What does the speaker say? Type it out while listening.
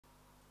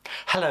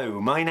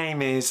Hello, my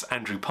name is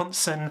Andrew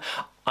Pontzen.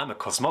 I'm a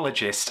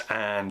cosmologist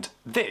and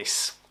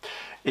this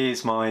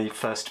is my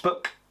first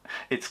book.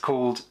 It's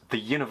called The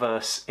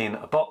Universe in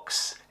a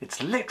Box.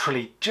 It's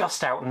literally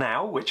just out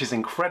now, which is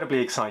incredibly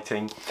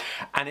exciting,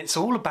 and it's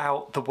all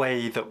about the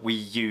way that we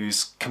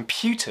use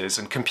computers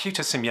and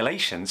computer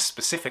simulations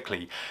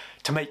specifically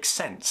to make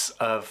sense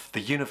of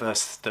the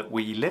universe that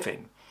we live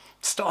in.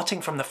 Starting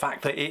from the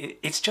fact that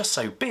it's just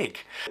so big.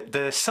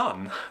 The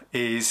sun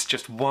is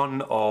just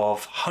one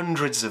of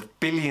hundreds of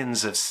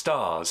billions of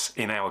stars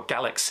in our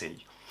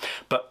galaxy,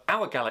 but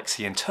our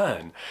galaxy in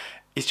turn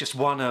is just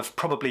one of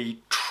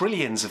probably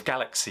trillions of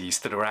galaxies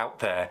that are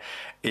out there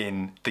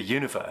in the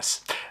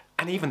universe.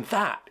 And even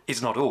that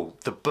is not all.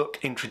 The book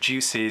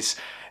introduces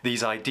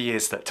these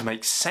ideas that to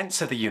make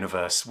sense of the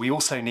universe, we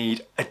also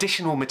need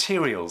additional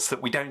materials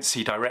that we don't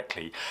see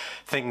directly.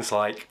 Things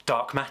like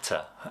dark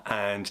matter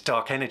and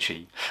dark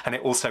energy. And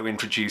it also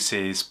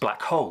introduces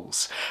black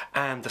holes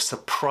and the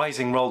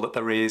surprising role that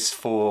there is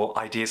for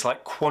ideas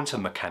like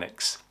quantum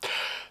mechanics.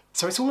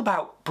 So it's all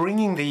about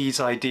bringing these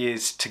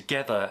ideas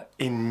together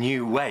in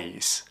new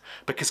ways,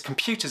 because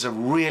computers are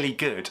really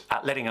good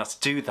at letting us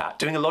do that,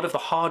 doing a lot of the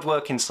hard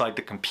work inside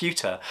the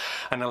computer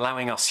and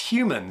allowing us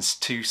humans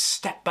to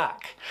step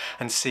back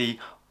and see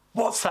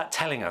what's that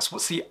telling us,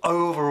 what's the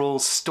overall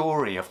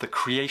story of the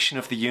creation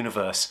of the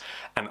universe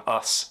and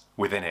us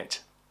within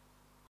it.